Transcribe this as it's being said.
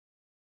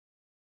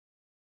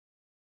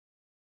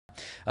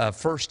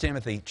1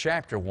 Timothy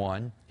chapter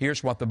 1,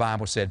 here's what the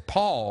Bible said.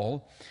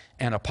 Paul,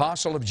 an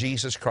apostle of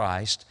Jesus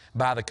Christ,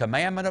 by the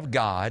commandment of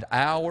God,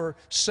 our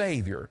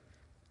Savior,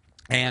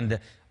 and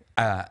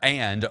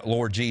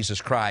Lord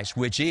Jesus Christ,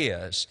 which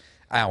is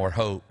our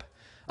hope.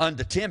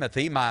 Unto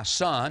Timothy, my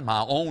son,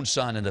 my own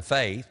son in the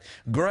faith,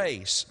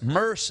 grace,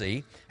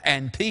 mercy,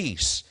 and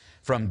peace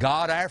from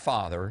God our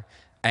Father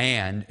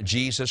and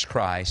Jesus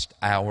Christ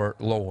our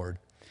Lord.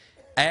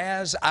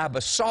 As I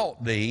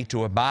besought thee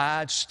to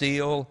abide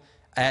still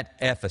at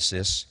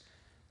Ephesus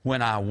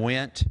when I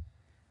went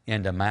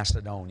into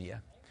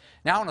Macedonia.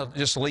 Now, I want to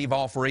just leave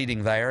off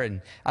reading there,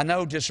 and I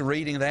know just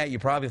reading that you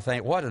probably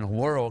think, what in the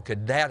world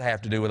could that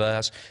have to do with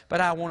us? But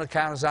I want to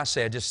kind of, as I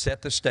said, just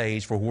set the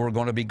stage for where we're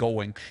going to be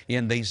going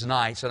in these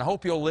nights. And I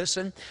hope you'll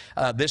listen.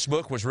 This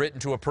book was written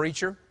to a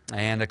preacher.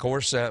 And, of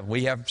course,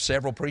 we have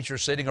several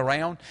preachers sitting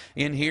around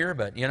in here.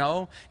 But, you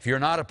know, if you're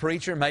not a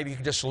preacher, maybe you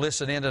can just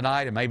listen in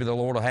tonight, and maybe the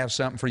Lord will have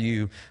something for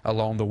you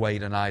along the way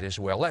tonight as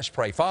well. Let's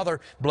pray. Father,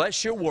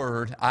 bless your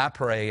word, I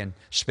pray, and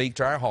speak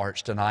to our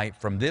hearts tonight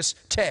from this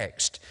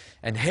text.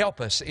 And help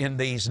us in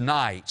these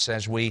nights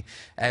as we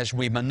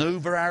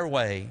maneuver our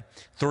way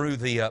through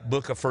the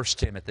book of 1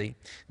 Timothy.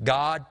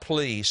 God,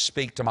 please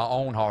speak to my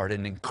own heart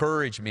and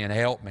encourage me and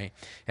help me.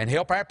 And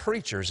help our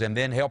preachers, and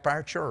then help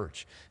our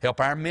church.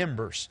 Help our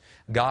members.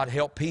 God,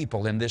 help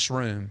people in this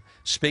room.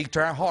 Speak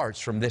to our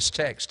hearts from this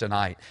text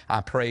tonight.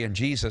 I pray in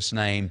Jesus'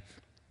 name,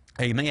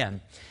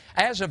 amen.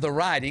 As of the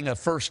writing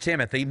of 1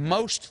 Timothy,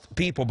 most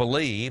people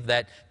believe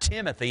that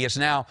Timothy is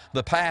now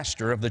the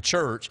pastor of the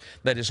church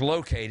that is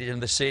located in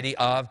the city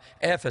of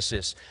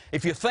Ephesus.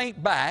 If you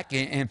think back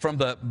and from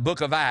the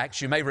book of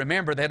Acts, you may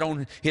remember that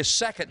on his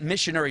second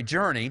missionary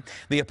journey,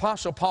 the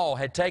Apostle Paul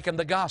had taken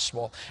the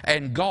gospel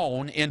and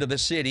gone into the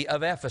city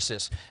of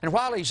Ephesus. And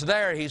while he's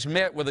there, he's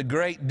met with a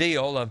great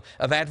deal of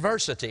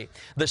adversity.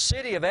 The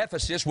city of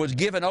Ephesus was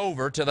given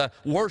over to the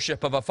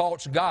worship of a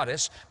false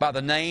goddess by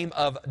the name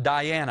of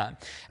Diana.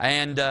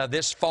 And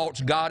this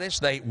false goddess,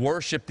 they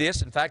worshiped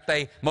this. In fact,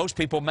 most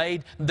people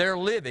made their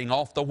living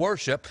off the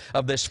worship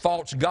of this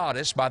false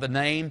goddess by the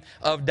name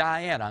of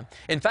Diana.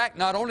 In fact,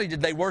 not only did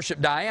they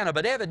worship Diana,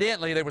 but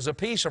evidently there was a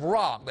piece of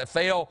rock that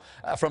fell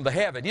from the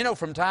heaven. You know,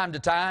 from time to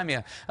time,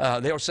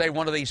 they'll say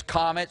one of these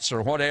comets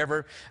or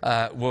whatever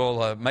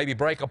will maybe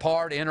break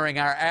apart, entering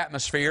our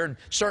atmosphere, and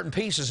certain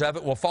pieces of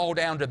it will fall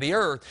down to the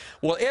earth.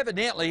 Well,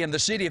 evidently in the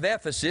city of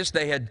Ephesus,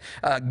 they had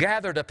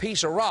gathered a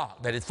piece of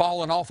rock that had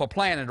fallen off a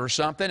planet or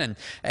something,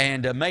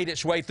 and made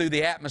its way through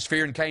the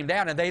atmosphere and came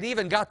down. And they'd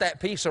even got that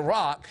piece of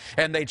rock,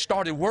 and they'd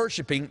started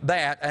worshiping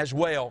that as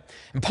well.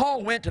 And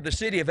Paul went to the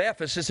city of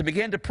Ephesus and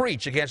began to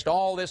preach against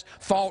all this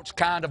false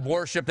kind of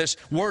worship, this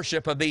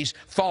worship of these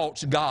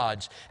false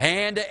gods.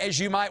 And as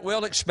you might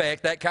well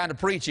expect, that kind of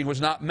preaching was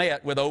not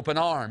met with open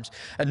arms.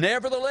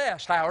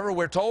 Nevertheless, however,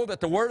 we're told that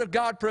the Word of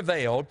God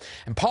prevailed,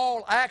 and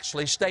Paul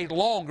actually stayed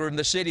longer in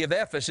the city of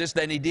Ephesus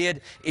than he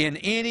did in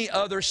any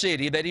other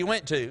city that he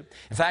went to.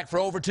 In fact, for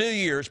over 2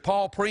 years,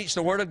 Paul preached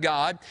the Word of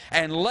God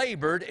and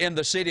labored in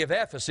the city of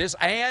Ephesus,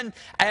 and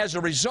as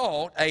a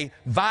result, a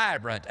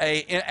vibrant,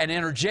 an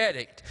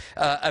energetic,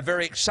 a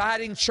very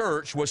exciting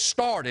church was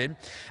started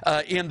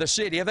in the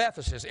city of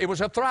Ephesus. It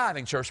was a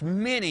thriving church.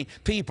 Many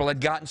people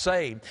had gotten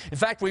saved. In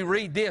fact, we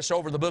read this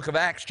over the book of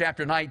Acts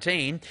chapter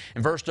 19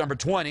 and verse number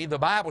 20. The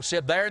Bible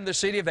said, there in the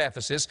city of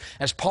Ephesus,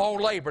 as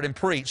Paul labored and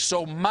preached,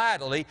 so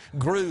mightily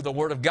grew the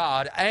Word of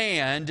God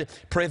and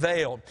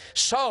prevailed.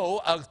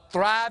 So a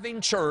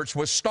thriving church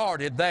was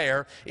started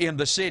there in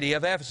the city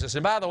of Ephesus.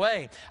 And by the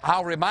way,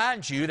 I'll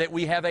remind you that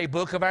we have a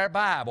book of our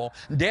Bible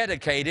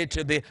dedicated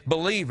to the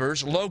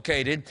believers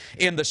located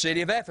in the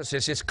city of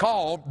Ephesus. It's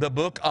called the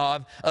book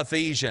of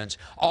Ephesians.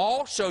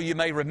 Also, you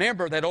may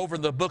remember that over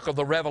in the book of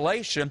the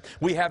Revelation,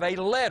 we have a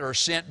letter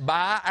sent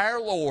by our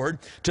Lord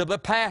to the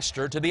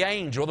pastor, to the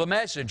angel, the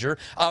messenger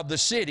of the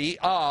city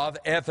of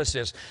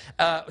Ephesus.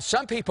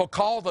 Some people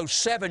call those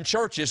 7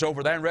 churches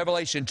over there in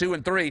Revelation 2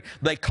 and 3,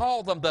 they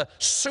call them the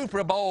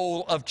Super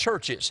Bowl of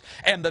churches.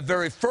 And the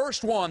very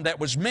first one that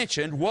was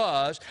mentioned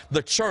was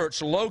the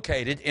church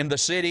located in the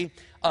city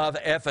of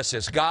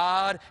Ephesus.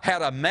 God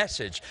had a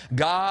message.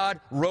 God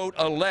wrote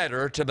a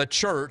letter to the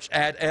church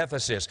at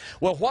Ephesus.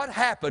 Well, what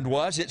happened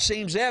was, it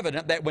seems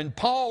evident that when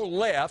Paul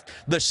left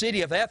the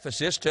city of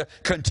Ephesus to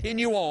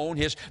continue on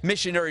his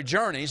missionary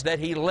journeys, that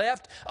he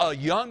left a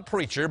young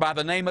preacher by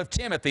the name of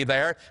Timothy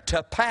there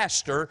to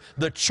pastor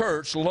the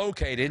church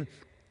located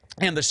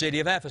in the city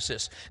of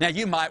Ephesus. Now,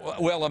 you might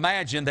well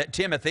imagine that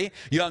Timothy,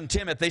 young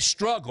Timothy,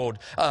 struggled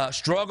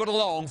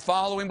along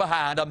following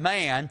behind a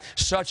man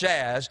such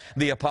as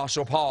the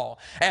Apostle Paul.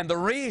 And the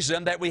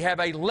reason that we have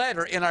a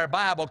letter in our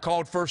Bible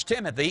called 1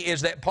 Timothy is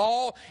that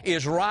Paul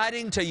is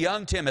writing to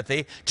young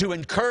Timothy to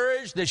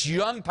encourage this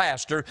young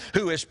pastor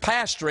who is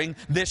pastoring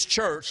this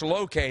church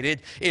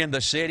located in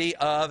the city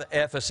of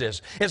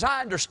Ephesus. As I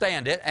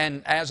understand it,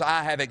 and as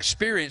I have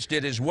experienced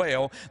it as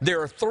well,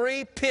 there are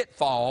 3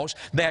 pitfalls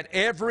that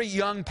every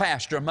young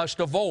pastor must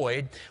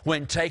avoid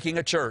when taking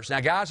a church. Now,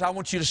 guys, I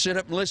want you to sit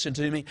up and listen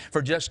to me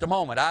for just a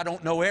moment. I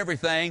don't know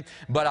everything,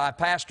 but I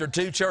pastored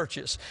 2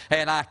 churches,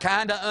 and I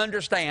kind of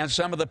understand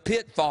some of the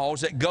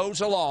pitfalls that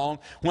goes along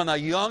when a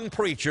young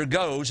preacher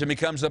goes and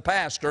becomes the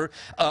pastor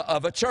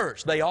of a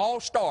church. They all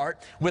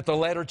start with the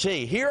letter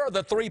T. Here are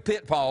the 3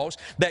 pitfalls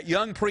that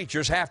young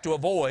preachers have to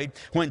avoid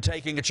when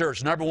taking a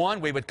church. Number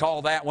 1, we would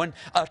call that one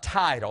a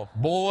title.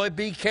 Boy,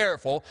 be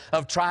careful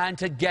of trying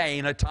to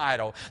gain a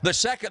title. The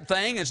second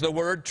thing is the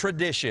word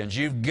traditions.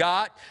 You've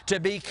got to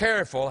be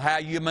careful how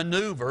you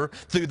maneuver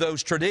through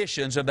those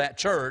traditions of that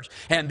church.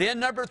 And then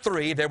number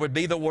 3, there would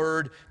be the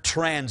word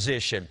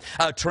transition.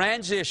 A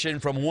transition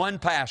from one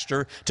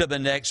pastor to the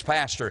next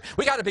pastor.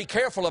 We got to be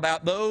careful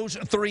about those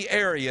 3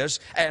 areas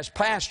as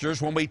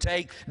pastors when we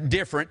take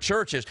different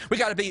churches. We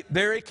got to be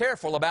very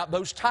careful about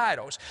those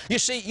titles. You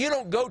see, you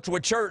don't go to a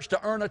church to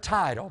earn a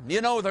title.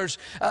 You know, there's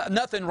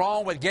nothing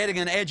wrong with getting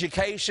an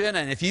education,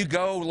 and if you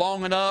go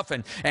long enough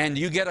and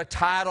you get a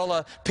title,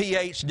 a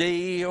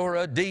PhD or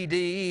a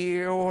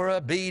DD or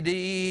a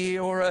BD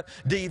or a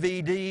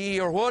DVD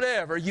or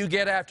whatever you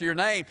get after your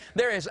name,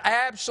 there is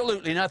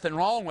absolutely nothing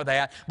wrong with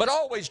that. But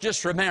always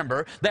just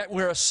remember that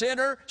we're a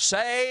sinner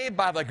saved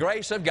by the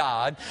grace of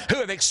God who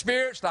have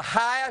experienced the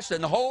highest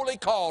and holy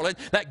calling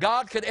that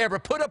God could ever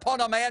put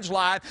upon a man's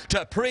life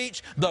to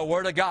preach the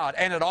Word of God.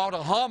 And it ought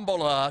to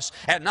humble us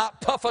and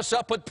not puff us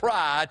up with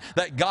pride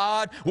that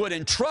God would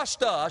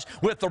entrust us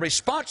with the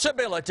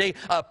responsibility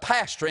of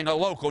pastoring a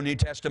local New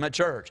Testament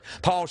church.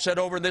 Paul said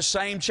over in this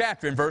same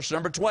chapter in verse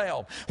number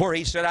 12, where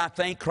he said, I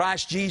thank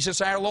Christ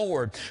Jesus our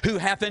Lord, who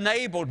hath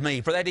enabled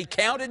me, for that he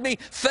counted me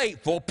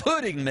faithful,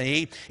 putting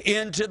me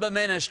into the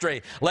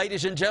ministry.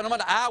 Ladies and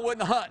gentlemen, I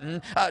wasn't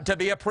hunting to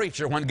be a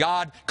preacher when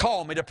God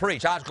called me to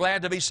preach. I was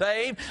glad to be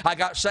saved. I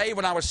got saved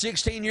when I was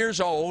 16 years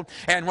old,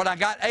 and when I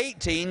got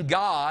 18,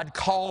 God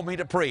called me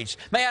to preach.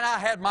 Man, I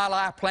had my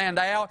life planned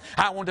out.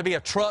 I wanted to be a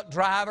truck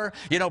driver.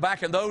 You know,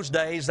 back in those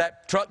days,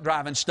 that truck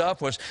driving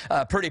stuff was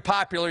pretty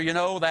popular, you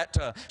know, that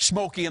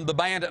Smokey and the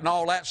Bandit and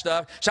all that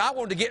stuff. So I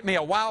wanted to get me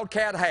a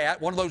Wildcat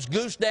hat, one of those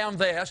goose down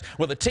vests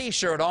with a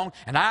T-shirt on,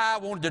 and I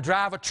wanted to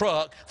drive a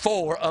truck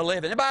for a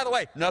living. And by the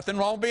way, nothing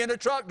wrong being a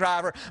truck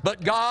driver,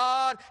 but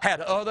God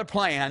had other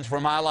plans for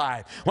my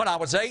life. When I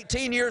was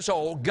 18 years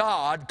old,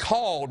 God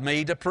called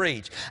me to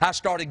preach. I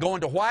started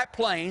going to White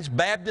Plains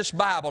Baptist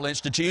Bible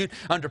Institute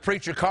under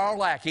preacher Carl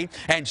Lackey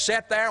and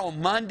sat there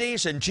on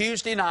Mondays and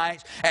Tuesday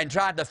nights and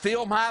tried to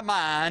fill my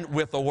mind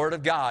with the Word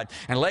of God.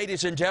 And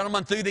ladies and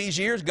gentlemen, through these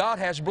years, God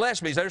has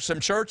blessed me. There's some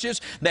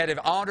churches that have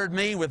honored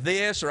me with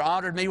this or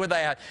honored me with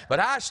that, but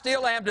I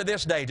still am to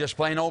this day just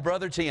plain old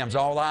Brother Tim's,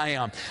 all I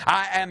am.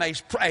 I am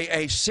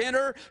a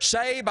sinner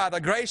saved by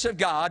the grace of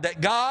God,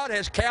 that God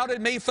has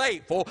counted me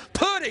faithful,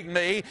 putting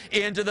me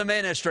into the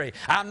ministry.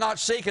 I'm not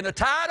seeking a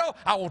title.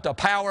 I want the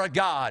power of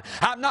God.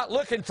 I'm not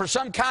looking for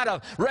some kind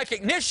of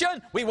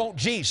recognition. We want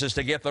Jesus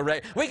to get the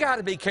recognition. We got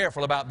to be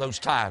careful about those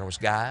titles,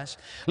 guys.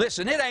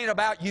 Listen, it ain't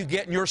about you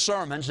getting your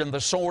sermons in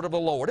the sword of the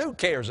Lord. Who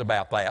cares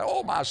about that?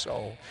 Oh, my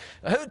soul.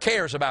 Who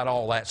cares about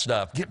all that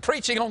stuff?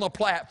 Preaching on the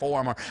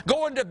platform or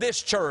going to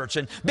this church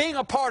and being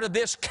a part of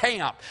this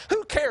camp.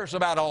 Who cares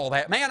about all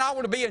that? Man, I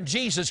want to be in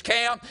Jesus'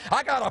 camp.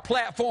 I got a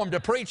platform to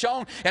preach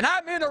on, and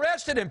I'm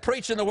interested in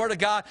preaching the Word of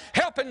God,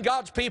 helping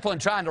God's people and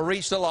trying to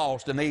reach the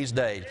lost in these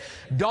days.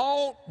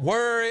 Don't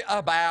worry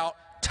about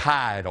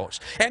titles.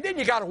 And then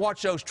you got to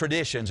watch those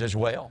traditions as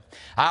well.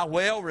 I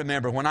well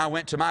remember when I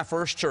went to my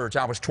first church,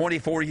 I was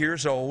 24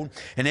 years old,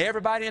 and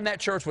everybody in that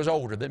church was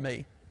older than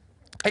me,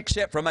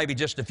 except for maybe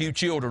just a few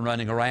children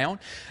running around.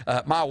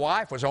 My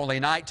wife was only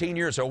 19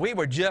 years old. We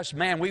were just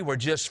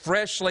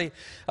freshly,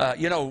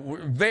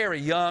 very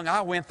young.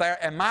 I went there,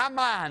 and my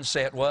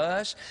mindset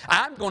was,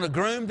 I'm going to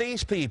groom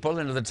these people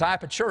into the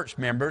type of church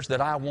members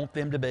that I want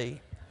them to be.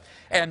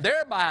 And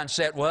their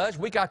mindset was,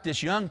 we got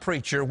this young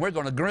preacher, we're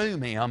going to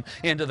groom him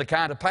into the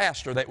kind of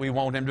pastor that we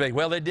want him to be.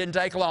 Well, it didn't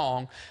take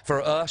long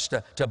for us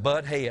to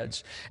butt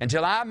heads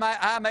until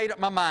I made up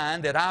my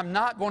mind that I'm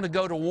not going to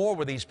go to war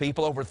with these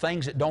people over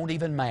things that don't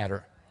even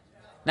matter.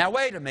 Now,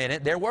 wait a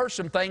minute. There were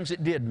some things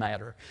that did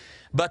matter.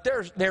 But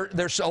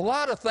there's a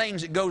lot of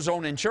things that goes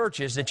on in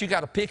churches that you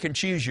got to pick and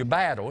choose your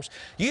battles.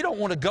 You don't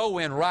want to go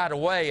in right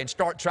away and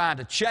start trying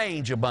to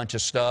change a bunch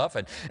of stuff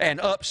and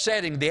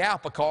upsetting the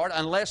apple cart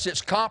unless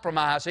it's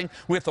compromising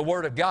with the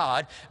Word of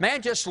God.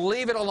 Man, just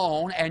leave it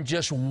alone and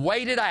just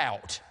wait it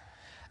out.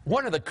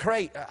 One of the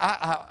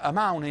I'm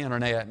on the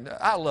internet.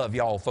 I love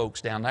y'all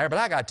folks down there, but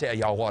I got to tell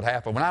y'all what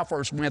happened. When I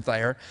first went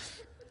there,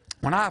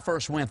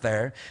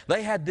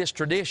 they had this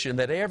tradition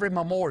that every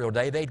Memorial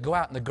Day they'd go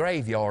out in the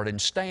graveyard and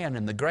stand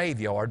in the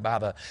graveyard by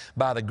the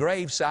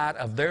gravesite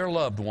of their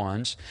loved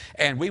ones.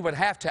 And we would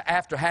have to,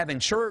 after having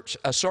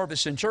a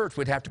service in church,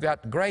 we'd have to go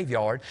out to the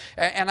graveyard.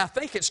 And I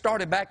think it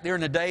started back there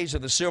in the days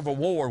of the Civil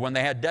War when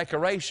they had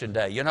Decoration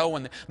Day. You know,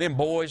 when them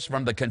boys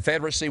from the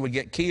Confederacy would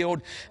get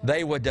killed,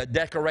 they would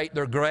decorate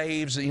their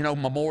graves,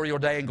 Memorial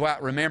Day, and go out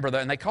and remember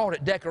that. And they called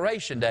it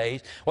Decoration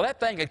Days. Well, that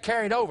thing had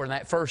carried over in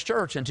that first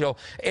church until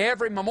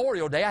every Memorial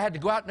Memorial Day, I had to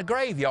go out in the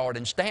graveyard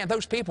and stand.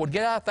 Those people would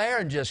get out there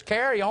and just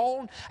carry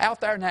on out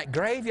there in that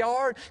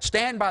graveyard,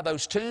 stand by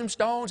those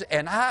tombstones,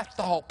 and I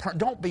thought,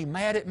 don't be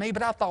mad at me,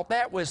 but I thought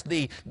that was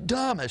the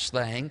dumbest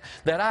thing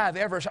that I've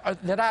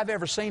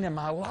ever seen in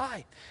my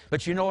life.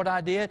 But you know what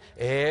I did?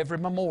 Every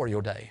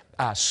Memorial Day,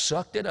 I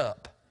sucked it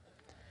up,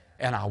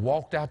 and I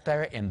walked out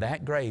there in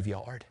that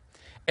graveyard.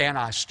 And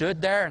I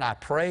stood there and I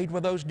prayed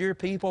with those dear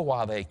people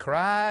while they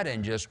cried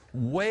and just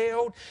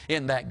wailed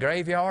in that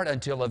graveyard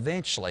until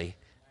eventually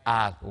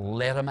I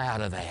let them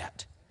out of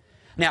that.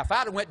 Now, if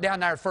I'd have went down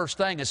there first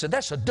thing and said,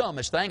 that's the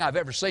dumbest thing I've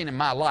ever seen in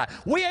my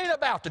life, we ain't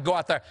about to go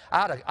out there,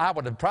 I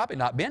would have probably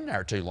not been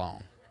there too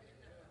long.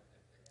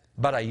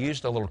 But I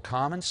used a little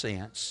common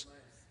sense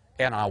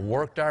and I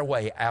worked our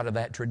way out of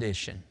that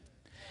tradition.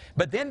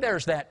 But then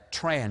there's that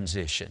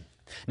transition.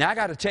 Now, I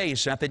got to tell you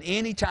something.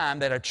 Any time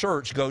that a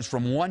church goes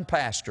from one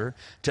pastor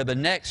to the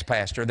next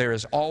pastor, there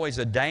is always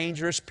a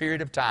dangerous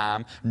period of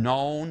time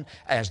known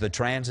as the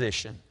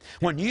transition.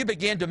 When you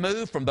begin to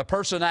move from the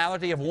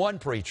personality of one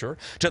preacher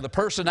to the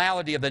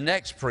personality of the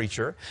next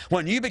preacher,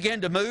 when you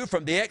begin to move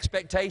from the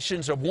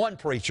expectations of one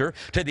preacher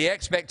to the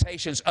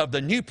expectations of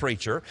the new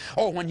preacher,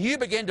 or when you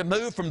begin to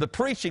move from the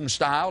preaching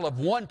style of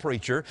one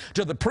preacher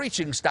to the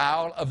preaching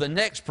style of the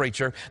next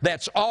preacher,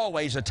 that's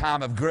always a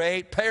time of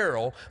great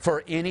peril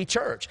for any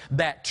church,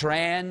 that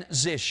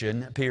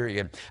transition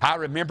period. I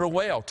remember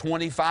well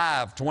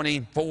 25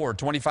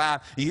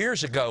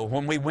 years ago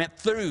when we went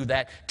through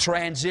that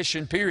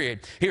transition period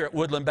here at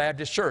Woodland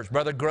Baptist Church.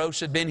 Brother Gross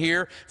had been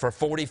here for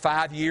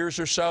 45 years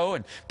or so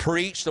and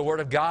preached the Word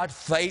of God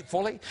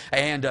faithfully,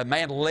 and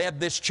man led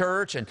this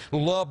church and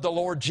loved the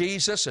Lord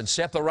Jesus and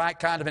set the right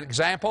kind of an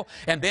example.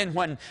 And then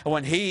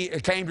when he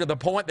came to the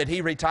point that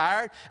he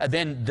retired,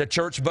 then the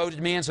church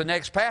voted me as the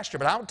next pastor.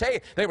 But I'll tell you,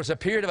 there was a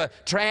period of a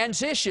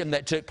transition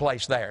that took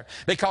place there,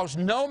 because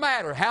no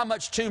matter how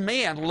much two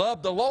men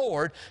love the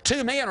Lord,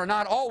 two men are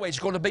not always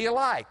going to be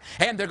alike,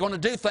 and they're going to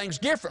do things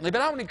differently.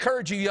 But I want to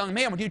encourage you young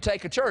men, when you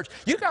take a church,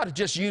 you got to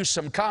just use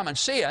some common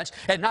sense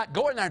and not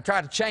go in there and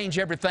try to change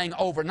everything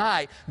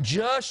overnight.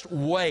 Just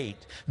wait.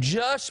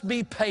 Just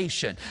be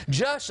patient.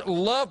 Just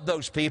love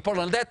those people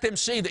and let them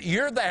see that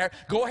you're there.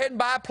 Go ahead and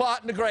buy a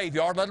plot in the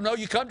graveyard. Let them know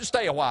you come to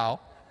stay a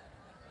while.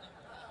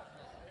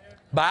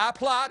 Buy a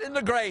plot in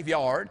the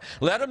graveyard.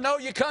 Let them know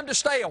you come to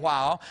stay a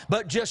while,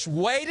 but just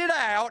wait it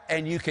out,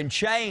 and you can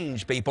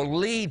change people,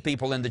 lead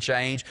people into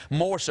change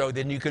more so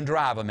than you can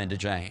drive them into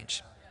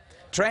change.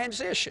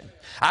 Transition.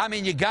 I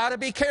mean, you got to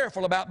be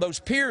careful about those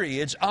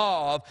periods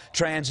of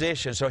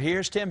transition. So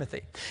here's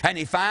Timothy, and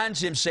he finds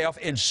himself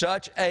in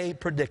such a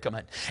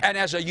predicament. And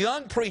as a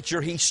young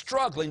preacher, he's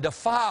struggling to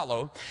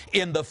follow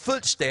in the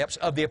footsteps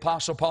of the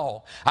Apostle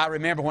Paul. I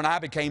remember when I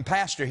became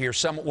pastor here,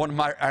 one of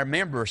our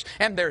members,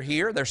 and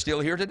they're still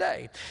here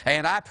today.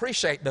 And I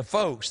appreciate the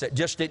folks that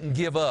just didn't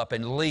give up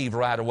and leave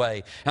right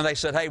away. And they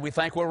said, hey, we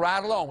think we'll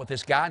ride along with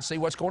this guy and see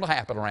what's going to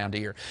happen around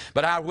here.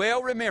 But I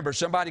well remember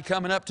somebody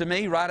coming up to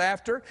me right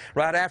after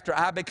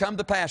I become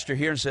the pastor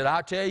here and said,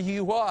 I'll tell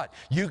you what,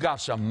 you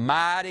got some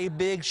mighty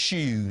big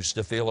shoes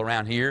to fill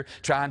around here,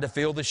 trying to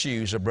fill the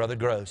shoes of Brother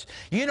Gross.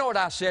 You know what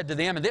I said to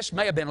them, and this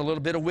may have been a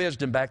little bit of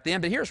wisdom back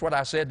then, but here's what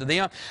I said to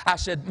them. I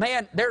said,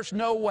 man, there's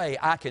no way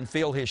I can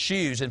fill his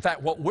shoes. In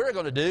fact, what we're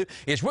going to do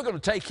is we're going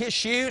to take his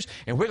shoes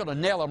and we're going to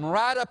nail them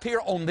right up here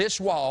on this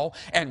wall,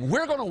 and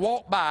we're going to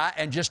walk by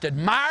and just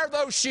admire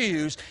those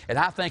shoes, and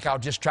I think I'll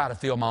just try to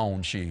fill my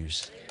own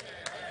shoes.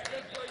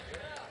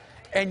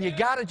 And you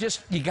got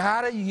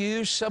to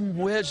use some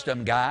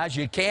wisdom, guys.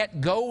 You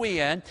can't go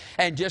in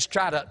and just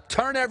try to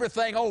turn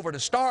everything over to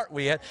start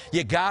with.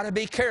 You got to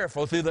be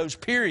careful through those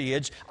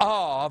periods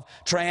of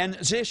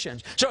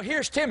transitions. So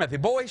here's Timothy.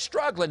 Boy, he's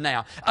struggling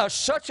now.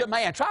 Such a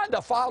man, trying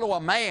to follow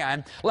a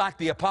man like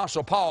the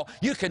Apostle Paul,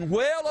 you can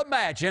well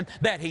imagine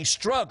that he's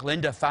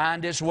struggling to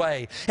find his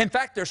way. In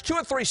fact, there's 2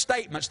 or 3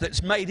 statements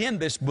that's made in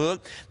this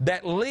book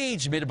that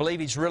leads me to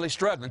believe he's really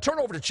struggling. Turn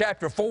over to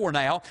chapter 4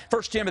 now,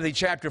 1 Timothy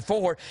chapter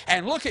 4,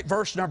 and look at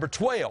verse number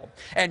 12.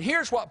 And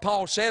here's what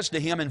Paul says to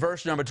him in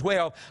verse number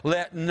 12,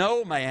 let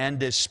no man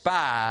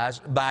despise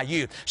by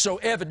you. So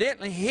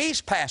evidently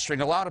he's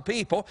pastoring a lot of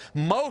people,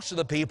 most of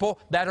the people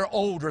that are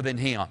older than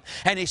him.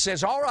 And he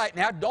says, all right,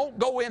 now don't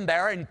go in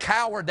there and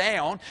cower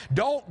down.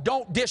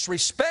 Don't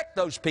disrespect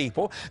those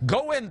people.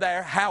 Go in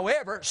there,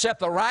 however, set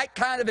the right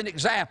kind of an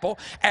example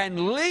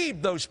and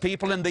lead those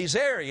people in these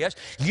areas.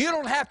 You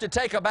don't have to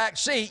take a back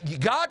seat.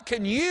 God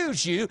can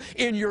use you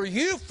in your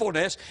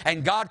youthfulness,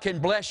 and God can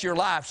bless your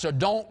life. So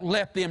don't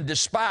let them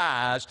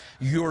despise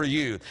your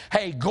youth.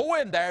 Hey, go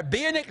in there,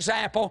 be an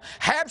example,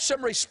 have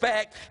some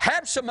respect,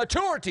 have some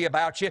maturity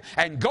about you,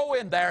 and go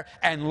in there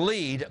and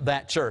lead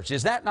that church.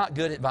 Is that not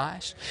good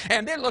advice?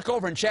 And then look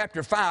over in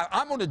chapter 5.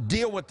 I'm going to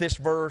deal with this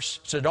verse,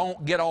 so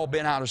don't get all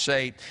bent out of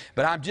shape,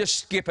 but I'm just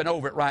skipping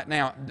over it right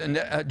now,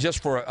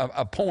 just for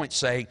a point's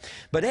sake.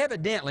 But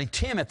evidently,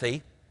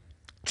 Timothy,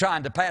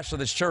 trying to pastor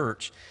this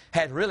church,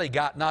 had really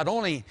got not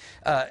only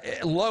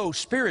low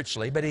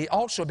spiritually, but he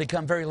also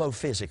become very low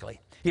physically.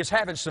 He is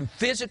having some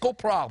physical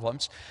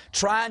problems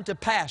trying to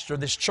pastor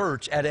this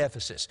church at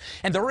Ephesus.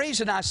 And the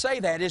reason I say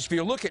that is if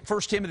you look at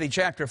 1 Timothy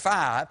chapter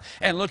 5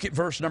 and look at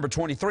verse number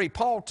 23,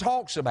 Paul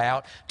talks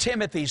about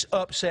Timothy's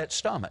upset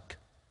stomach.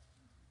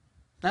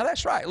 Now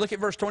that's right. Look at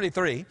verse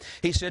 23.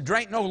 He said,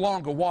 drink no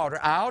longer water.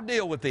 I'll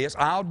deal with this.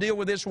 I'll deal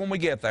with this when we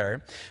get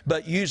there.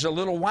 But use a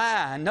little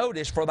wine,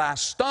 notice, for thy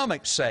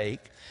stomach's sake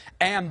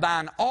and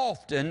thine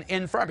often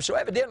infirmity. So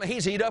evidently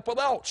he's eat up with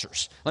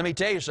ulcers. Let me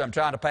tell you something,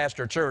 trying to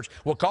pastor a church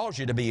will cause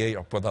you to be eat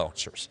up with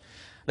ulcers.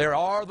 There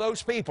are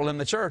those people in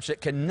the church that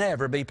can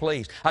never be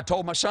pleased. I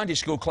told my Sunday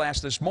school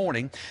class this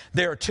morning,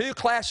 there are two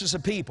classes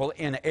of people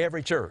in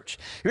every church.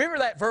 Remember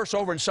that verse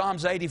over in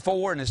Psalms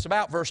 84, and it's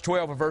about verse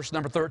 12 or verse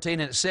number 13,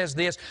 and it says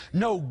this,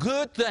 no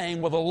good thing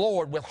will the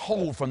Lord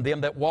withhold from them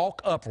that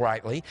walk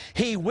uprightly.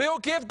 He will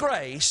give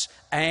grace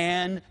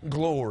and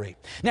glory.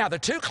 Now, the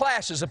two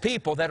classes of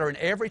people that are in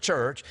every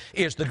church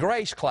is the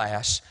grace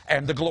class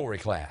and the glory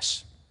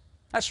class.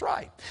 That's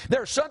right.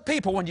 There are some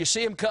people, when you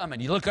see them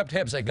coming, you look up to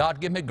heaven and say, God,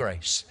 give me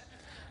grace.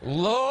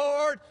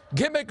 Lord,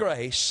 give me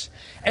grace.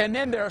 And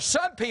then there are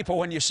some people,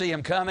 when you see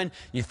them coming,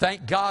 you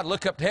thank God,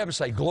 look up to heaven and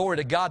say, glory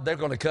to God, they're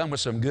going to come with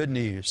some good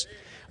news.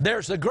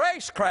 There's the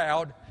grace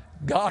crowd,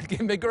 God,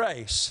 give me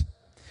grace.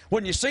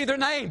 When you see their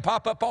name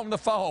pop up on the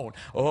phone,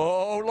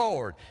 oh,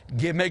 Lord,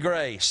 give me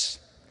grace.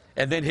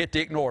 And then hit the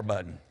ignore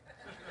button.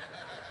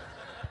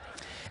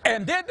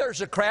 And then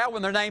there's a crowd,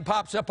 when their name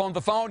pops up on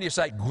the phone, you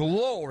say,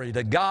 glory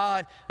to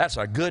God. That's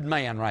a good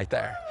man right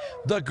there.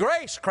 The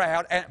grace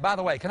crowd, and by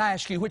the way, can I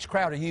ask you, which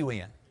crowd are you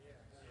in?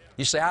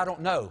 You say, I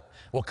don't know.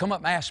 Well, come up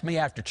and ask me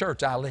after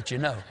church. I'll let you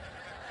know.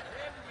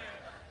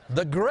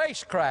 The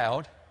grace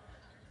crowd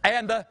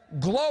and the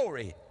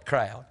glory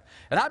crowd.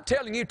 And I'm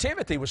telling you,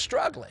 Timothy was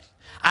struggling.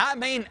 I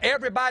mean,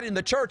 everybody in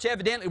the church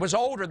evidently was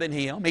older than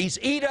him. He's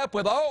eat up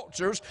with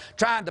ulcers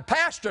trying to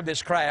pastor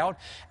this crowd.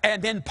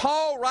 And then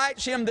Paul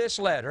writes him this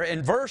letter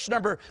in verse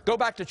number, go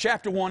back to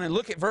chapter 1 and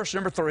look at verse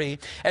number 3.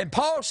 And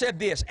Paul said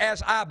this,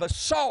 as I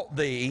besought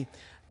thee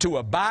to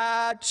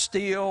abide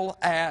still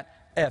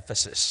at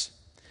Ephesus.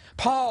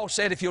 Paul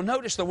said, if you'll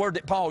notice the word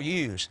that Paul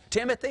used,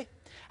 Timothy,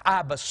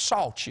 I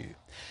besought you.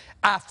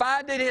 I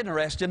find it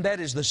interesting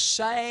that is the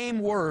same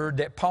word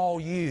that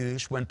Paul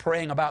used when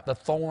praying about the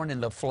thorn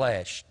in the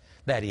flesh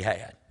that he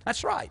had.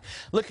 That's right.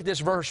 Look at this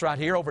verse right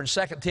here over in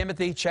 2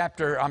 Corinthians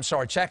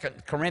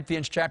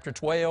chapter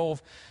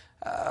 12.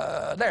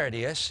 There it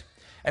is.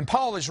 And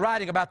Paul is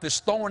writing about this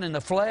thorn in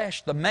the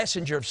flesh, the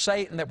messenger of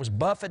Satan that was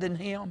buffeting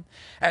him.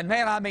 And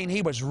man, I mean,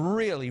 he was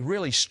really,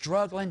 really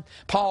struggling.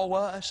 Paul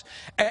was.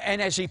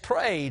 And as he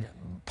prayed,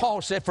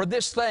 Paul said, for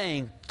this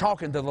thing,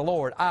 talking to the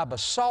Lord, I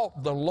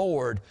besought the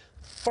Lord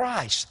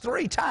thrice,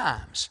 3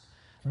 times,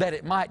 that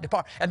it might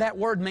depart. And that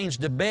word means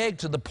to beg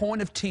to the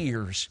point of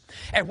tears.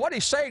 And what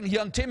he's saying to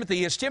young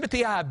Timothy is,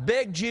 Timothy, I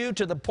begged you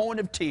to the point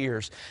of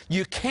tears.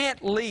 You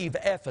can't leave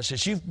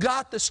Ephesus. You've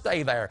got to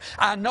stay there.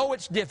 I know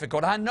it's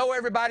difficult. I know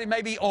everybody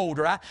may be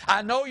older.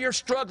 I know you're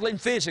struggling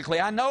physically.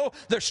 I know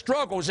there's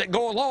struggles that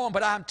go along,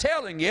 but I'm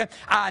telling you,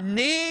 I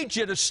need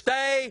you to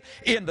stay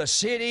in the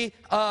city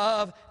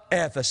of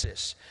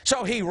Ephesus.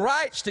 So he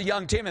writes to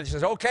young Timothy, he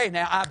says, okay,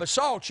 now I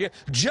besought you,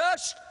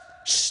 just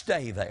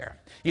stay there.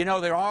 You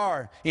know, there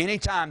are, any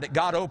time that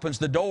God opens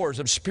the doors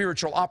of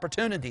spiritual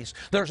opportunities,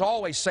 there's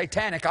always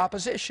satanic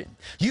opposition.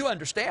 You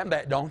understand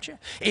that, don't you?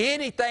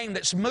 Anything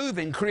that's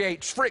moving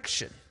creates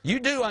friction. You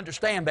do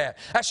understand that.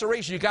 That's the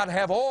reason you got to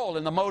have oil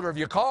in the motor of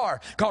your car,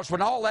 because when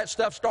all that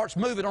stuff starts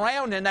moving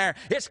around in there,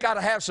 it's got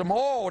to have some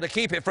oil to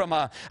keep it from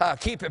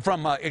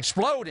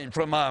exploding,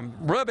 from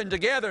rubbing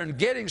together and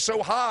getting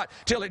so hot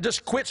till it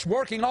just quits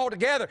working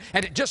altogether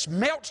and it just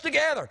melts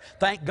together.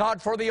 Thank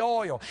God for the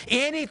oil.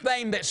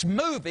 Anything that's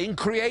moving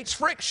creates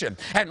friction.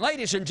 And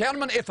ladies and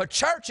gentlemen, if a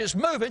church is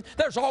moving,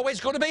 there's always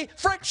going to be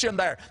friction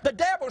there. The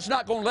devil's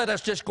not going to let us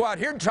just go out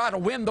here and try to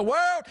win the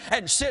world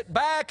and sit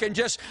back and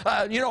just,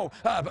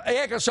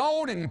 egg us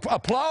on and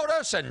applaud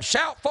us and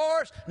shout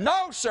for us.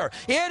 No, sir.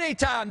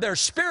 Anytime there's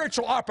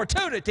spiritual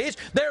opportunities,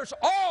 there's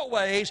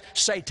always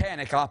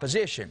satanic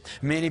opposition.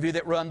 Many of you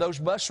that run those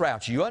bus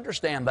routes, you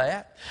understand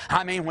that.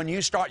 I mean, when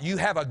you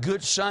have a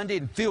good Sunday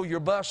and fill your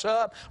bus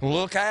up,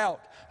 look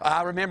out.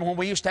 I remember when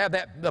we used to have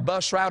the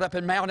bus route up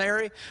in Mount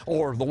Airy,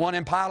 or the one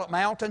in Pilot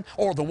Mountain,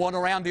 or the one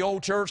around the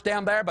old church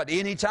down there. But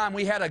anytime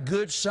we had a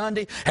good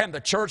Sunday and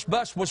the church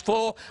bus was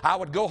full, I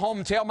would go home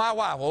and tell my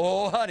wife,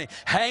 oh, honey,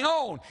 hang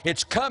on,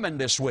 it's coming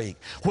this week.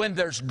 When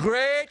there's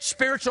great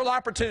spiritual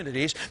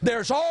opportunities,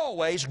 there's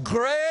always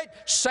great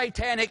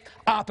satanic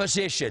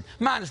opposition.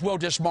 Might as well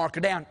just mark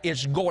it down.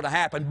 It's going to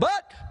happen.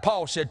 But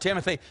Paul said,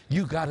 Timothy,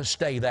 you got to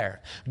stay there.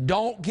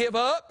 Don't give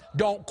up.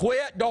 Don't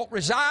quit. Don't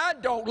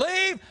resign. Don't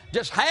leave.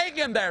 Just hang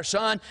in there,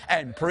 son,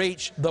 and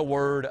preach the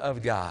Word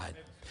of God.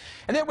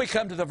 And then we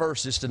come to the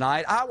verses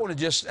tonight. I want to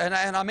just, and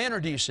I'm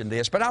introducing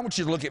this, but I want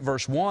you to look at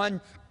verse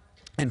 1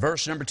 and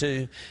verse number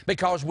 2,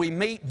 because we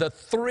meet the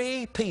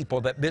 3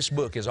 people that this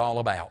book is all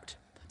about.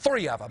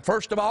 3 of them.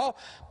 First of all,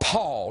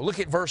 Paul. Look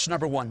at verse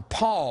number 1.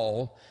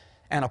 Paul,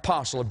 an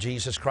apostle of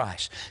Jesus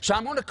Christ. So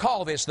I'm going to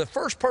call this, the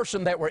first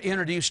person that we're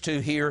introduced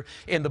to here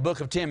in the book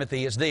of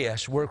Timothy is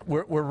this. We're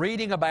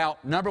reading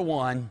about, number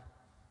one,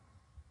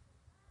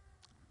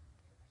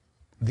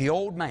 the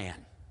old man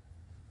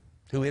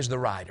who is the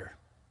writer.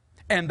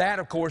 And that,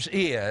 of course,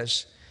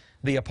 is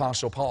the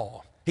Apostle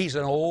Paul. He's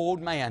an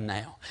old man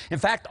now. In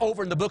fact,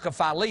 over in the book of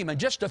Philemon,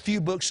 just a few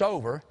books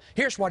over,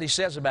 here's what he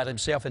says about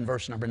himself in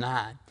verse number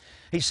 9.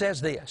 He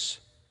says this.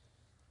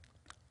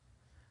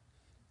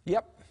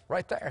 Yep,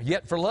 right there.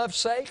 Yet for love's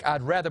sake,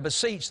 I'd rather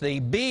beseech thee,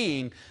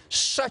 being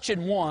such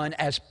an one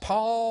as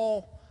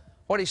Paul,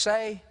 what'd he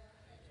say?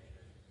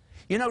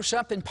 You know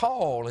something?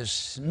 Paul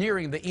is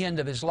nearing the end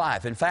of his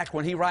life. In fact,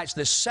 when he writes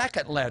this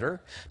second letter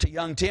to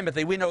young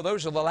Timothy, we know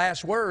those are the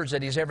last words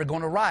that he's ever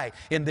going to write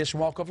in this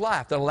walk of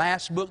life. The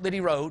last book that he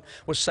wrote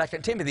was 2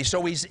 Timothy.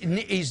 So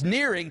he's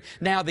nearing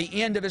now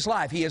the end of his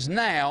life. He is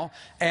now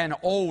an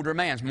older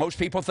man. Most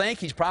people think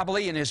he's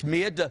probably in his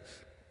mid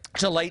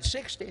to late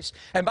 60s.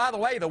 And by the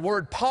way, the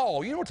word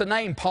Paul, you know what the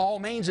name Paul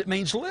means? It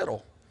means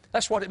little.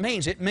 That's what it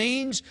means. It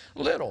means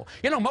little.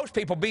 You know, most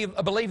people believe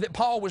that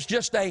Paul was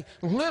just a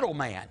little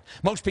man.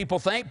 Most people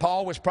think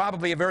Paul was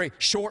probably a very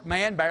short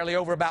man, barely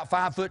over about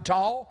 5 foot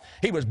tall.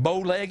 He was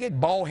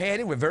bow-legged,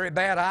 bald-headed, with very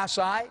bad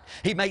eyesight.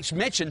 He makes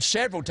mention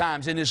several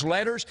times in his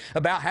letters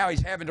about how he's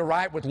having to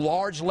write with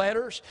large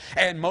letters.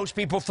 And most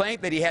people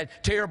think that he had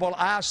terrible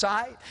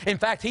eyesight. In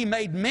fact, he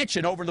made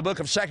mention over in the book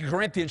of 2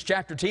 Corinthians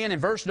chapter 10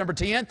 and verse number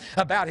 10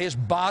 about his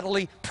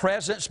bodily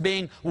presence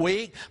being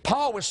weak.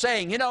 Paul was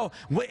saying, you know,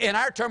 in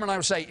our term, I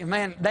would say,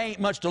 man, they ain't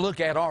much to look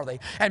at, are they?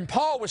 And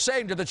Paul was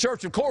saying to the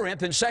church of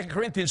Corinth in 2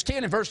 Corinthians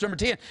 10 and verse number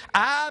 10,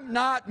 I'm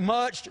not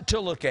much to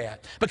look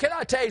at. But can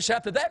I tell you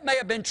something? That may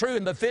have been true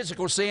in the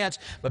physical sense,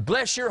 but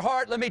bless your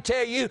heart, let me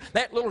tell you,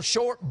 that little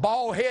short,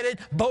 bald-headed,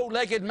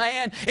 bow-legged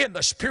man in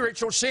the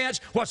spiritual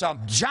sense was a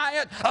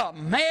giant, a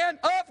man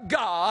of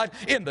God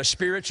in the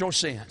spiritual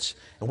sense.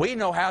 And we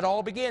know how it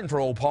all began for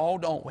old Paul,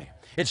 don't we?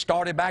 It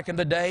started back in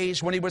the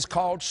days when he was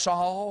called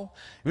Saul.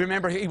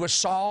 Remember, he was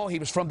Saul. He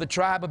was from the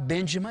tribe of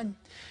Benjamin.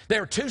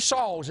 There are 2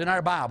 Sauls in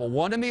our Bible,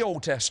 one in the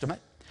Old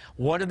Testament,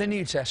 one in the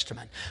New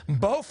Testament.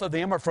 Both of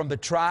them are from the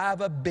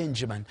tribe of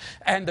Benjamin.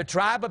 And the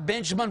tribe of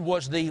Benjamin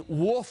was the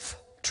wolf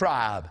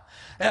tribe.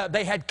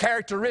 They had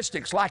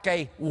characteristics like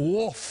a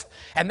wolf.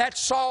 And that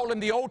Saul in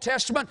the Old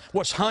Testament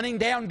was hunting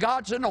down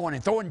God's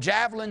anointed, throwing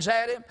javelins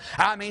at him.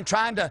 I mean,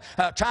 trying to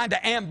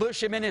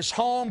ambush him in his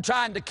home,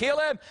 trying to kill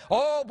him.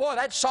 Oh boy,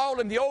 that Saul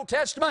in the Old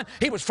Testament,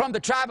 he was from the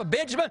tribe of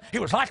Benjamin. He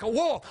was like a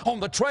wolf on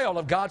the trail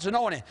of God's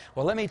anointed.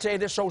 Well, let me tell you,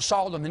 this old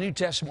Saul in the New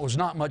Testament was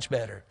not much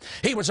better.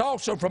 He was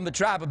also from the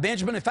tribe of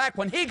Benjamin. In fact,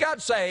 when he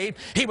got saved,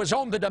 he was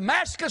on the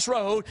Damascus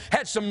Road,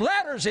 had some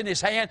letters in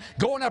his hand,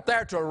 going up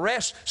there to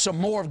arrest some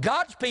more of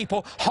God's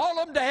people, haul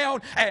them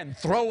down, and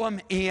throw them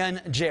in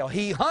jail.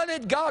 He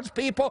hunted God's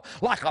people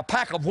like a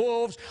pack of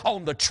wolves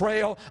on the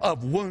trail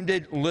of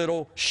wounded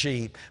little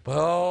sheep. But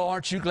oh,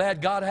 aren't you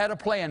glad God had a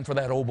plan for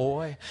that old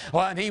boy?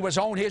 Well, and he was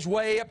on his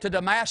way up to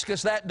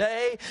Damascus that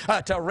day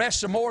to arrest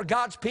some more of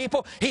God's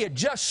people. He had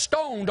just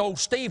stoned old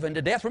Stephen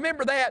to death.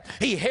 Remember that?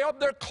 He held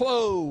their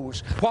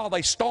clothes while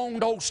they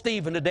stoned old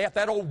Stephen to death,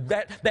 that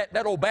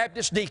old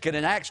Baptist deacon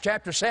in Acts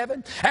chapter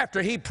 7.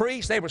 After he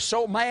preached, they were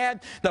so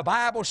mad, the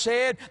Bible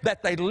said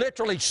that they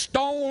literally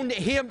stoned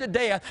him to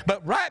death.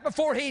 But right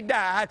before he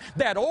died,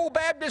 that old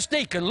Baptist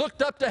deacon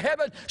looked up to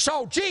heaven,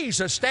 saw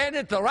Jesus standing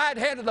at the right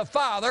hand of the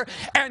Father,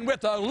 and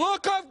with a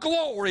look of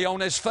glory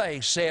on his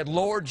face said,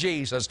 Lord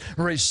Jesus,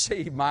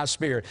 receive my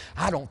spirit.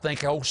 I don't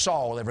think old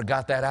Saul ever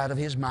got that out of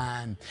his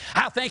mind.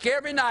 I think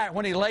every night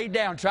when he laid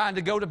down trying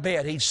to go to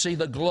bed, he'd see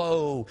the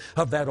glow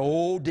of that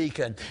old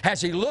deacon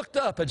as he looked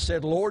up and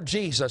said, Lord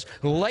Jesus,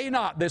 lay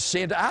not this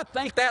sin. I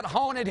think that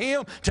haunted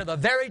him to the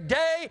very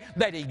day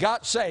that he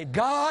got saved.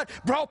 God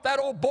brought that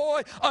old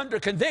boy under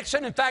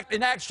conviction. In fact,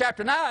 in Acts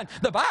chapter 9,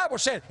 the Bible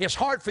said it's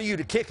hard for you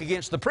to kick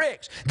against the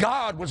pricks.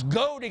 God was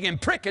goading and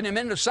pricking him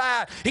in the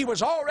side. He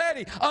was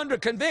already under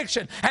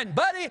conviction. And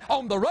buddy,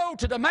 on the road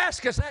to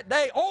Damascus that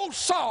day, old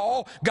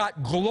Saul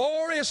got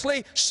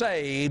gloriously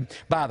saved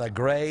by the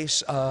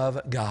grace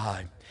of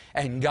God.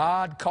 And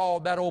God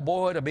called that old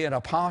boy to be an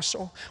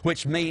apostle,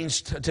 which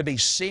means to be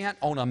sent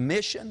on a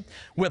mission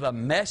with a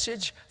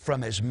message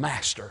from his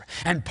master.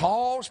 And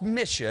Paul's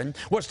mission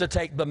was to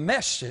take the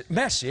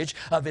message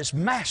of his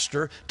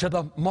master to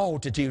the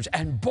multitudes.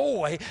 And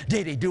boy,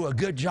 did he do a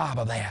good job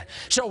of that.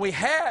 So we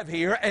have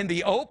here in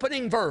the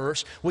opening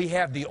verse, we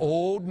have the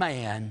old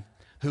man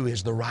who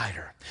is the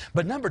writer.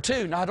 But number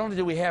 2, not only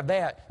do we have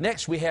that,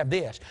 next we have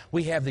this.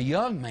 We have the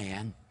young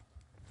man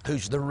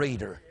who's the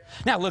reader.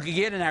 Now look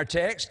again in our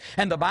text,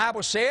 and the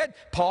Bible said,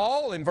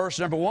 Paul in verse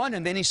number 1,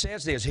 and then he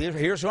says this,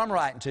 here's what I'm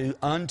writing to,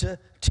 unto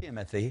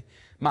Timothy,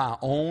 my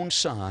own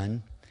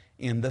son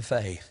in the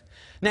faith.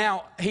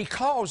 Now, he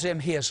calls him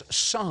his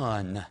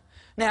son.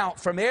 Now,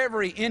 from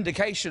every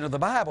indication of the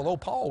Bible, old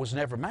Paul was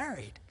never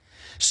married.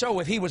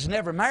 So if he was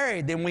never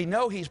married, then we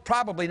know he's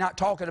probably not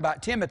talking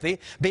about Timothy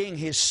being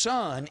his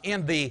son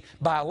in the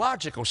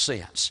biological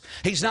sense.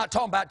 He's not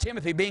talking about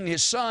Timothy being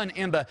his son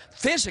in the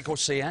physical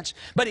sense,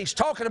 but he's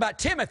talking about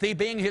Timothy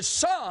being his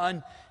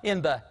son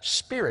in the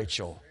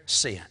spiritual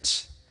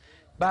sense.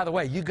 By the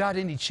way, you got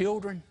any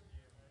children?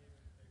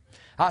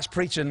 I was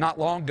preaching not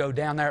long ago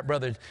down there at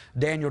Brother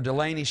Daniel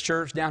Delaney's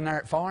church down there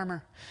at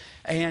Farmer.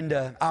 And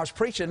I was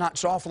preaching not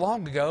so awful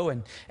long ago,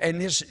 and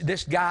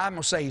this guy, I'm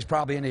going to say he's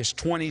probably in his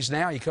 20s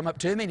now, he come up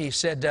to me and he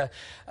said,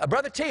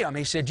 Brother Tim,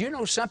 he said, you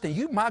know something,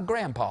 you my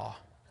grandpa.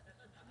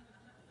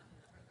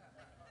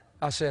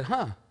 I said,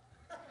 huh?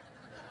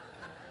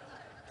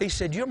 He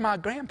said, you're my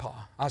grandpa.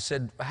 I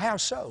said, how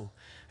so?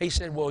 He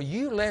said, well,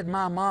 you led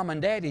my mom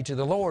and daddy to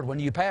the Lord when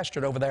you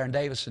pastored over there in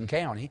Davison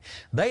County.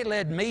 They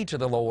led me to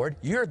the Lord.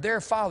 You're their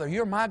father.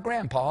 You're my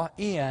grandpa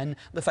in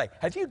the faith.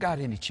 Have you got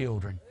any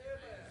children?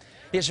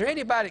 Is there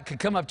anybody that could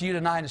come up to you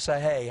tonight and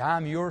say, hey,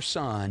 I'm your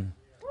son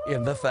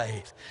in the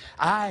faith.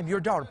 I'm your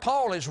daughter.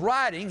 Paul is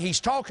writing, he's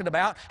talking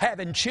about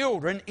having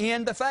children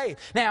in the faith.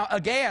 Now,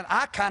 again,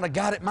 I kind of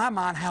got it in my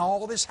mind how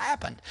all this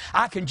happened.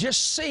 I can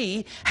just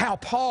see how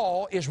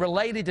Paul is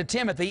related to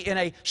Timothy in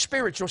a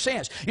spiritual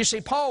sense. You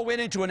see, Paul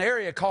went into an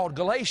area called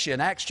Galatia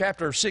in Acts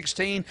chapter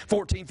 16,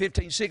 14,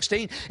 15,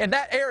 16, and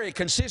that area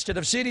consisted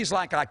of cities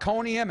like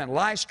Iconium and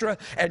Lystra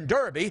and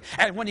Derbe,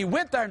 and when he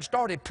went there and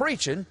started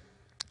preaching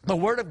the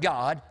Word of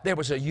God, there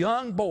was a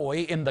young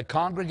boy in the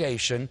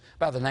congregation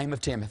by the name of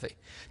Timothy.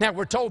 Now,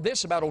 we're told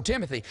this about old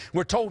Timothy.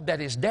 We're told that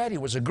his daddy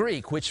was a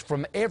Greek, which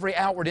from every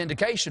outward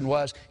indication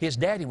was his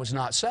daddy was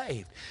not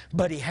saved.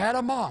 But he had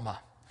a mama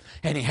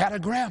and he had a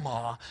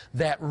grandma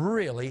that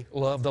really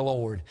loved the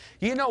Lord.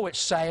 You know, it's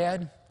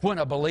sad when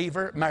a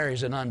believer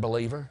marries an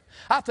unbeliever.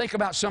 I think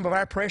about some of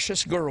our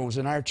precious girls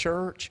in our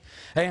church,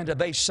 and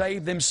they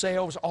saved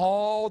themselves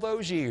all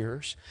those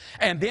years,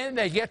 and then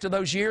they get to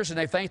those years and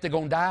they think they're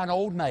going to die an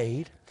old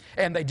maid,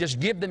 and they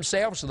just give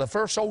themselves to the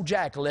first old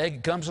jackleg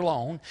that comes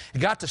along,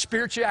 got the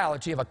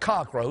spirituality of a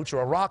cockroach or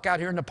a rock out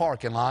here in the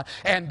parking lot,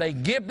 and they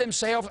give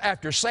themselves,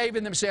 after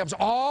saving themselves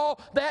all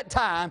that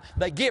time,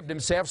 they give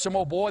themselves some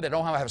old boy that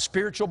don't have a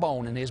spiritual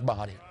bone in his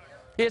body.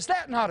 Is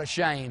that not a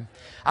shame?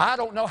 I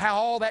don't know how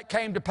all that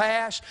came to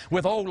pass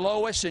with old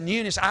Lois and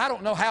Eunice. I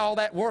don't know how all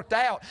that worked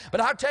out. But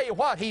I'll tell you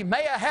what, he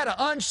may have had an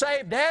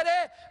unsaved daddy,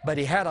 but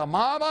he had a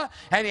mama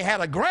and he had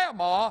a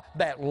grandma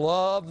that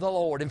loved the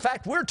Lord. In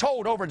fact, we're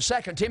told over in 2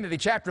 Timothy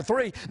chapter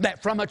 3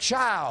 that from a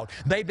child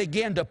they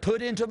begin to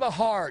put into the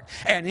heart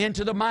and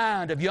into the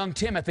mind of young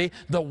Timothy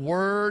the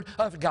Word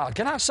of God.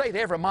 Can I say to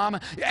every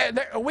mama,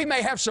 we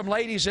may have some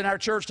ladies in our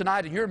church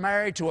tonight and you're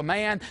married to a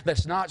man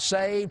that's not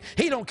saved.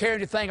 He don't care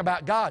anything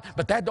about God,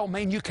 but that don't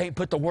mean you can't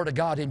put the Word of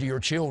God into your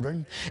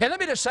children. And let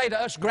me just say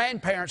to us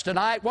grandparents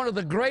tonight, one of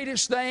the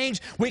greatest things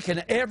we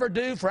can ever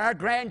do for our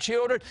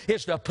grandchildren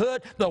is to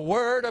put the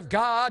Word of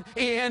God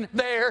in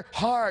their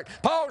heart.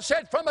 Paul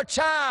said, from a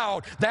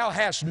child thou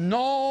hast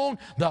known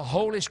the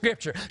Holy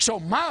Scripture. So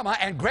Mama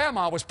and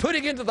Grandma was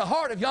putting into the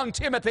heart of young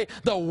Timothy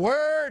the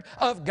Word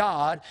of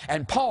God,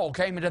 and Paul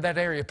came into that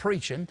area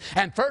preaching,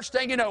 and first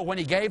thing you know, when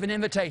he gave an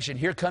invitation,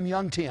 here come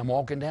young Tim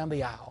walking down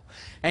the aisle,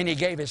 and he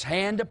gave his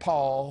hand to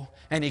Paul,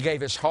 and he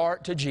gave his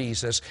heart to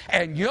Jesus.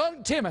 And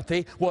young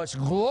Timothy was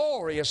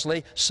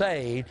gloriously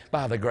saved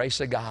by the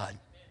grace of God.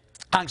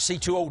 I can see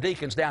two old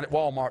deacons down at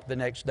Walmart the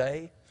next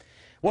day.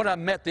 One of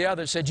them met the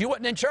other and said, you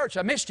wasn't in church.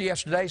 I missed you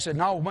yesterday. He said,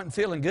 no, I wasn't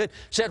feeling good.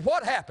 Said,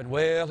 what happened?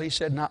 Well, he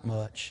said, not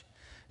much.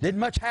 Didn't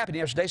much happen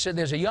yesterday. He said,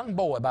 there's a young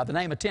boy by the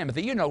name of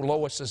Timothy. You know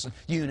Lois and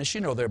Eunice,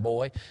 you know their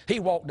boy. He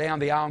walked down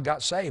the aisle and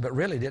got saved, but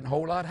really didn't a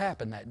whole lot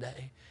happen that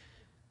day.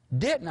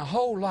 Didn't a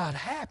whole lot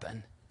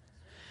happen.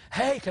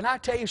 Hey, can I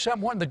tell you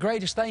something? One of the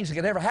greatest things that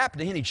could ever happen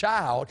to any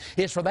child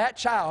is for that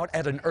child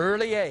at an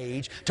early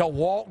age to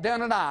walk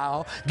down an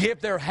aisle,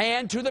 give their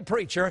hand to the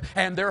preacher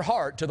and their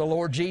heart to the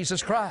Lord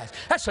Jesus Christ.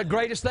 That's the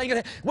greatest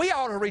thing. We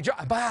ought to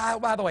rejoice.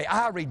 By the way,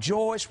 I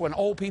rejoice when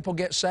old people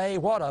get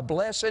saved. What a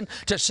blessing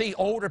to see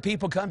older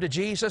people come to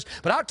Jesus.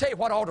 But I'll tell you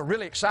what ought to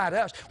really excite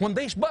us. When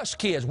these bus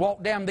kids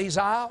walk down these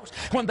aisles,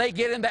 when they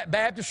get in that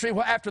baptistry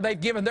after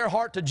they've given their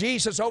heart to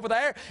Jesus over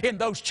there in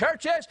those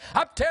churches,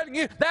 I'm telling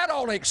you, that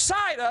ought to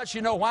excite us.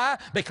 You know why?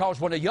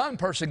 Because when a young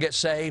person gets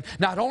saved,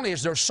 not only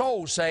is their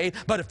soul saved,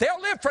 but if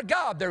they'll live for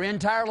God, their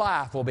entire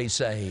life will be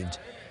saved.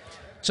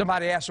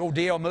 Somebody asked old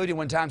D.L. Moody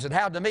one time, said,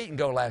 how'd the meeting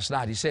go last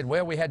night? He said,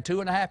 well, we had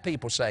 2.5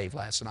 people saved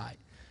last night.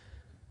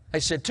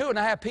 They said,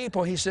 2.5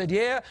 people? He said,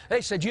 yeah.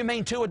 They said, you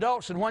mean 2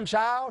 adults and 1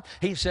 child?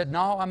 He said,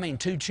 no, I mean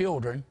 2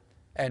 children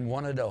and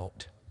 1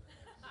 adult.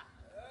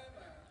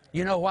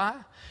 You know why?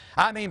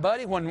 I mean,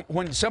 buddy,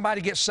 when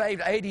somebody gets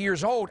saved 80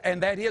 years old,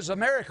 and that is a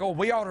miracle,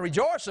 we ought to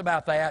rejoice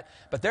about that,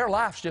 but their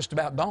life's just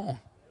about gone.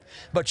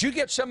 But you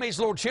get some of these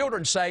little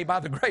children saved by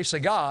the grace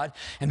of God,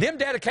 and them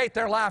dedicate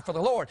their life for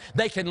the Lord.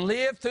 They can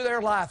live through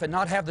their life and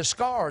not have the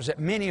scars that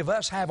many of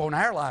us have on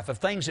our life of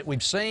things that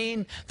we've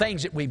seen,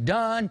 things that we've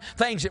done,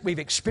 things that we've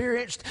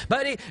experienced.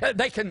 But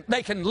they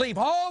can leave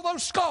all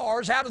those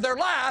scars out of their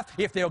life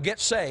if they'll get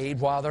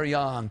saved while they're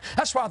young.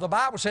 That's why the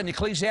Bible said in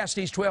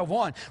Ecclesiastes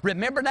 12:1,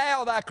 remember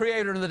now thy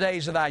Creator in the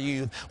days of thy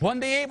youth, when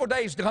the evil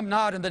days come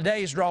not and the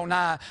days draw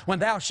nigh, when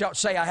thou shalt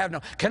say, I have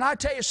no. Can I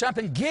tell you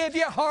something? Give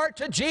your heart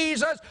to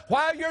Jesus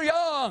while you're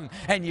young,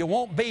 and you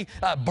won't be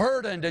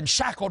burdened and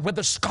shackled with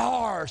the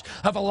scars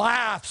of a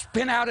life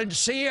spent out in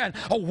sin,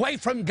 away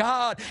from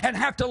God, and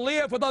have to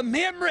live with the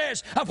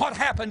memories of what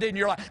happened in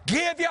your life.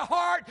 Give your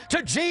heart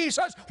to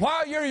Jesus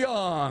while you're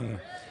young.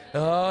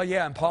 Oh,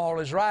 yeah, and Paul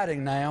is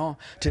writing now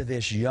to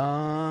this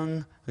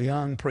young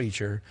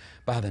preacher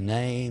by the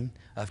name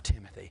of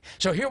Timothy.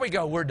 So here we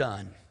go, we're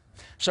done.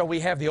 So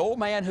we have the old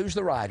man who's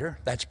the writer,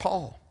 that's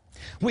Paul.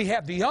 We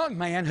have the young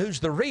man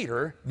who's the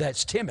reader,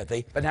 that's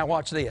Timothy. But now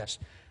watch this.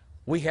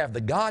 We have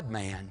the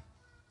God-man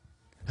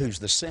who's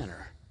the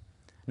sinner.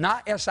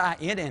 Not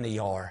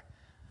S-I-N-N-E-R,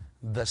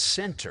 the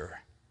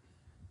center,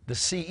 the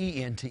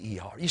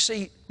C-E-N-T-E-R. You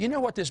see, you know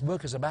what this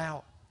book is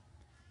about?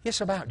 It's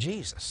about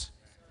Jesus.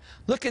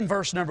 Look in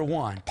verse number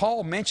 1.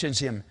 Paul mentions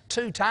him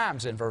 2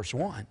 times in verse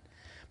 1.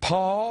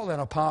 Paul, an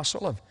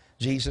apostle of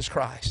Jesus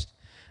Christ.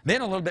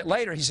 Then a little bit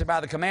later, he said, by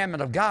the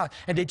commandment of God.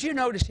 And did you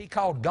notice he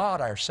called God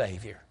our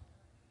Savior?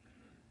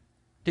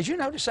 Did you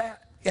notice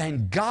that?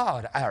 And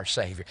God our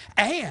Savior.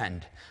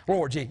 And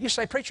Lord Jesus. You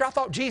say, preacher, I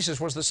thought Jesus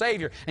was the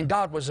Savior and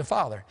God was the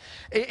Father.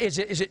 Is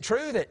it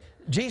true that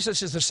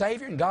Jesus is the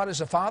Savior and God is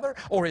the Father?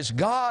 Or is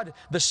God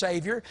the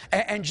Savior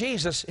and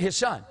Jesus His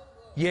Son?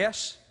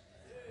 Yes.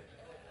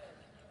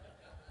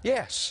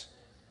 Yes.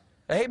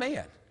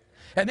 Amen.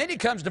 And then he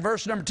comes to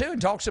verse number 2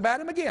 and talks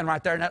about him again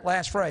right there in that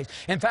last phrase.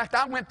 In fact,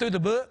 I went through the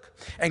book,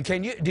 and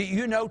do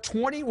you know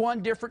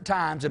 21 different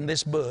times in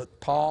this book,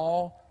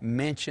 Paul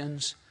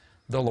mentions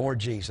the Lord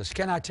Jesus.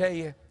 Can I tell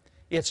you,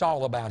 it's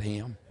all about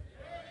Him.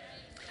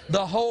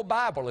 The whole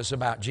Bible is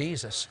about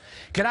Jesus.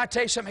 Can I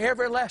tell you something?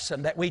 Every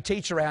lesson that we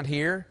teach around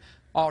here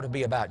ought to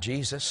be about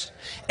Jesus.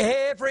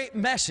 Every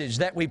message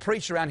that we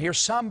preach around here,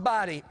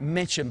 somebody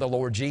mentioned the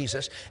Lord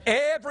Jesus.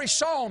 Every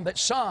psalm that's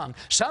sung,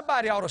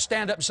 somebody ought to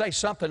stand up and say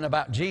something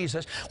about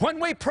Jesus. When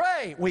we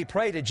pray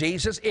to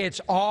Jesus. It's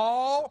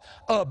all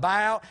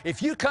about,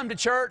 if you come to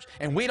church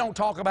and we don't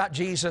talk about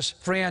Jesus,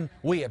 friend,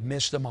 we have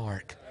missed the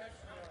mark.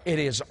 It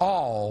is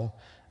all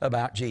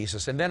about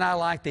Jesus. And then I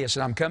like this,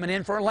 and I'm coming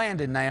in for a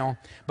landing now,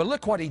 but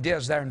look what he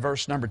does there in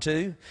verse number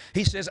 2.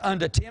 He says,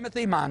 unto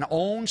Timothy, mine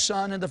own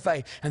son in the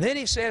faith. And then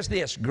he says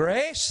this,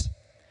 grace,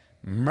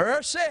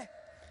 mercy,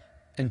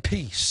 and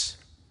peace.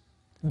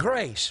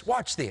 Grace,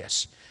 watch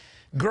this.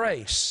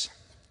 Grace.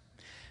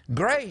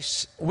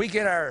 Grace, we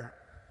get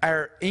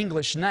our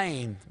English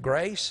name,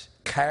 grace,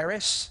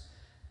 charis,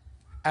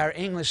 our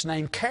English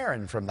name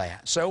Karen from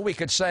that. So we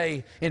could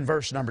say in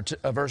verse number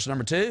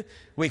 2,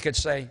 we could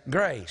say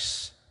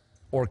grace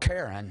or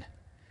Karen.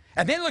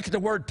 And then look at the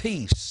word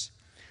peace.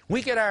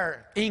 We get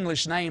our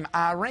English name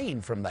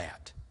Irene from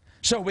that.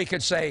 So we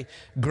could say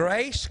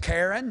grace,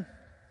 Karen,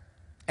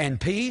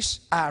 and peace,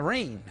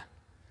 Irene.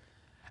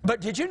 But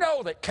did you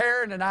know that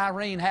Karen and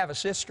Irene have a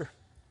sister?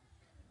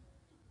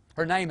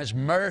 Her name is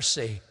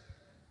Mercy.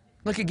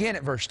 Look again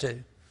at verse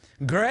 2.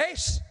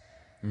 Grace,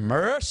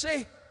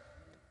 mercy,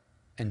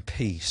 and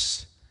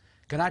peace.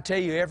 Can I tell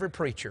you, every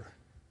preacher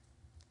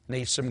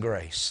needs some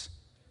grace.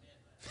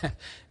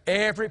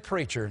 Every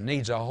preacher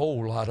needs a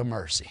whole lot of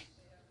mercy.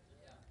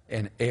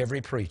 And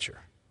every preacher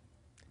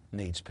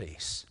needs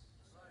peace.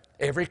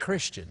 Every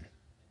Christian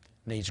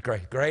needs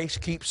grace. Grace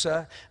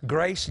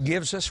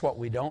gives us what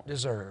we don't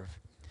deserve.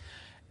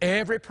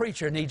 Every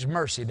preacher needs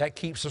mercy. That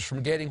keeps us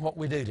from getting what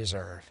we do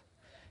deserve.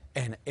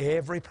 And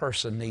every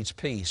person needs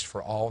peace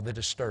for all the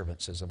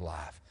disturbances of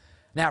life.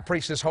 Now, I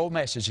preach this whole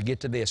message to get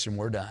to this, and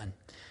we're done.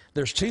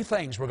 There's 2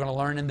 things we're going to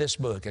learn in this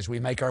book as we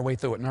make our way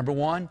through it. Number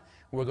 1,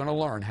 we're going to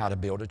learn how to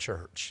build a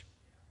church.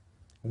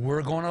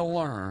 We're going to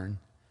learn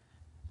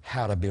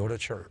how to build a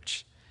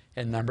church.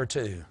 And number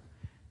 2,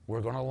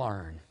 we're going to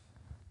learn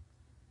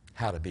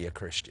how to be a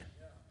Christian.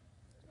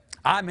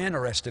 I'm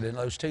interested in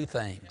those 2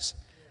 things.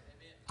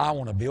 I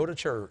want to build a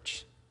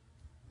church.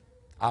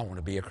 I want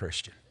to be a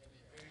Christian.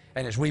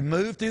 And as we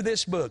move through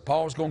this book,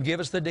 Paul's going to give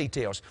us the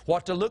details.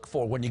 What to look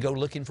for when you go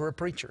looking for a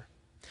preacher.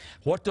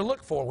 What to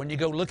look for when you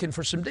go looking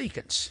for some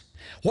deacons.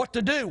 What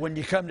to do when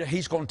you come to,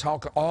 he's going to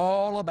talk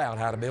all about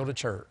how to build a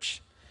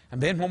church. And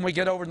then when we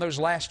get over in those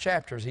last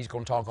chapters, he's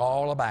going to talk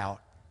all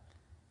about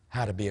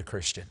how to be a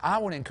Christian. I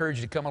want to encourage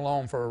you to come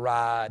along for a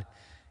ride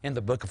in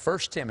the book of 1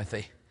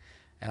 Timothy.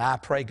 And I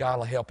pray God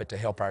will help it to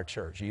help our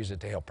church, use it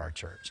to help our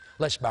church.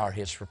 Let's bow our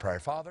heads for prayer.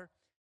 Father.